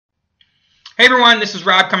Hey everyone, this is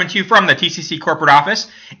Rob coming to you from the TCC corporate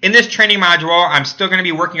office. In this training module, I'm still going to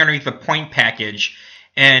be working underneath the point package,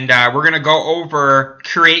 and we're going to go over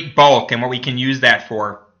create bulk and what we can use that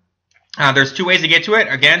for. There's two ways to get to it.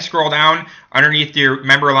 Again, scroll down underneath your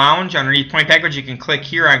member lounge, underneath point package, you can click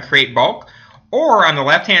here on create bulk, or on the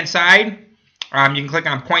left hand side, you can click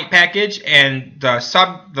on point package, and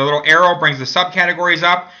the little arrow brings the subcategories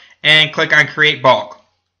up, and click on create bulk.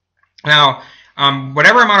 Now,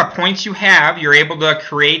 whatever amount of points you have, you're able to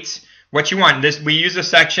create what you want. We use this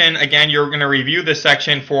section, again, you're going to review this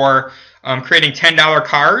section for creating $10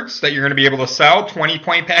 cards that you're going to be able to sell, 20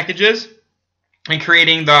 point packages, and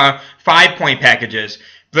creating the 5 point packages.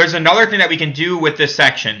 There's another thing that we can do with this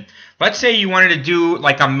section. Let's say you wanted to do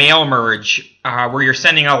like a mail merge where you're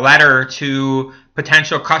sending a letter to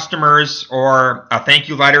potential customers or a thank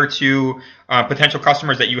you letter to potential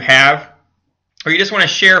customers that you have. Or you just want to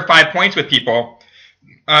share 5 points with people,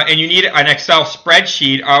 and you need an Excel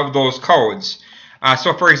spreadsheet of those codes.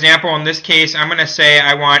 So for example, in this case, I'm going to say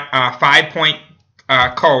I want 5 point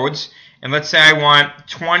codes, and let's say I want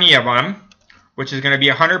 20 of them, which is going to be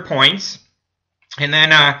 100 points. And then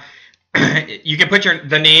you can put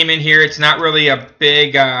the name in here. It's not really a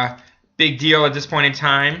big deal at this point in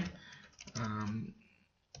time.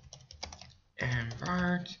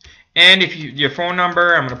 And if your phone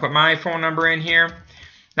number, I'm going to put my phone number in here.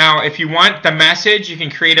 Now, if you want the message, you can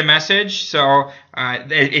create a message. So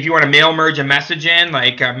if you want to mail merge a message in,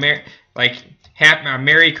 like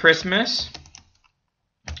Merry Christmas,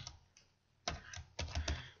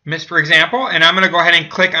 for example, and I'm going to go ahead and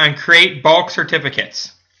click on create bulk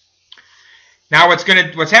certificates. Now,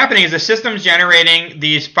 what's happening is the system's generating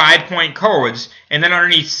these 5 point codes, and then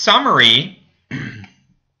underneath summary,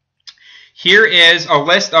 here is a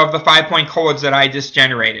list of the 5 point codes that I just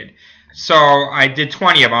generated. So I did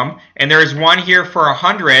 20 of them, and there's one here for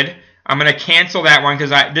 100. I'm going to cancel that one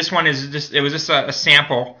because this one is just a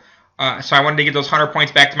sample. So I wanted to get those 100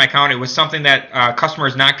 points back to my account. It was something that customer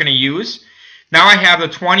is not going to use. Now I have the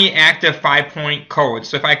 20 active 5 point codes.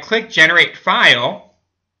 So if I click generate file,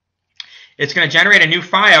 it's going to generate a new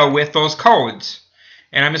file with those codes.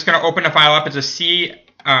 And I'm just going to open the file up as a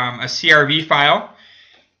CRV file.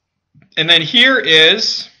 And then here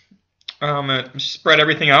is, I'm going to spread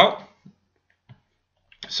everything out.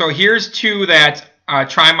 So here's two that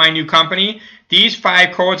try my new company. These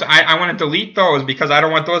 5 codes, I want to delete those because I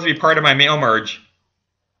don't want those to be part of my mail merge.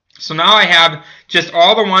 So now I have just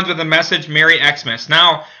all the ones with the message Merry Xmas.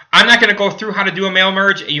 Now, I'm not going to go through how to do a mail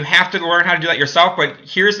merge. You have to learn how to do that yourself, but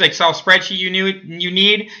here's the Excel spreadsheet you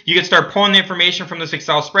need. You can start pulling the information from this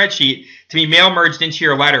Excel spreadsheet to be mail merged into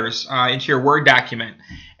your letters, into your Word document.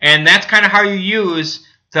 And that's kind of how you use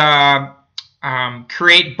the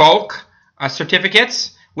create bulk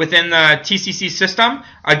certificates within the TCC system.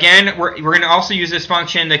 Again, we're going to also use this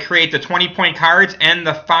function to create the 20 point cards and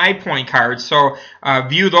the 5 point cards. So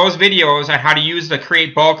view those videos on how to use the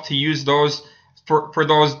create bulk to use those for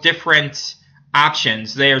those different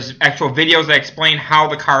options. There's actual videos that explain how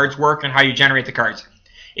the cards work and how you generate the cards.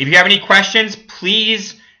 If you have any questions,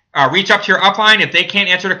 please reach up to your upline. If they can't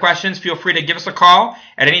answer the questions, feel free to give us a call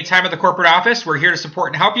at any time at the corporate office. We're here to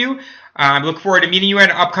support and help you. I look forward to meeting you at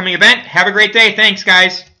an upcoming event. Have a great day. Thanks,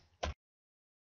 guys.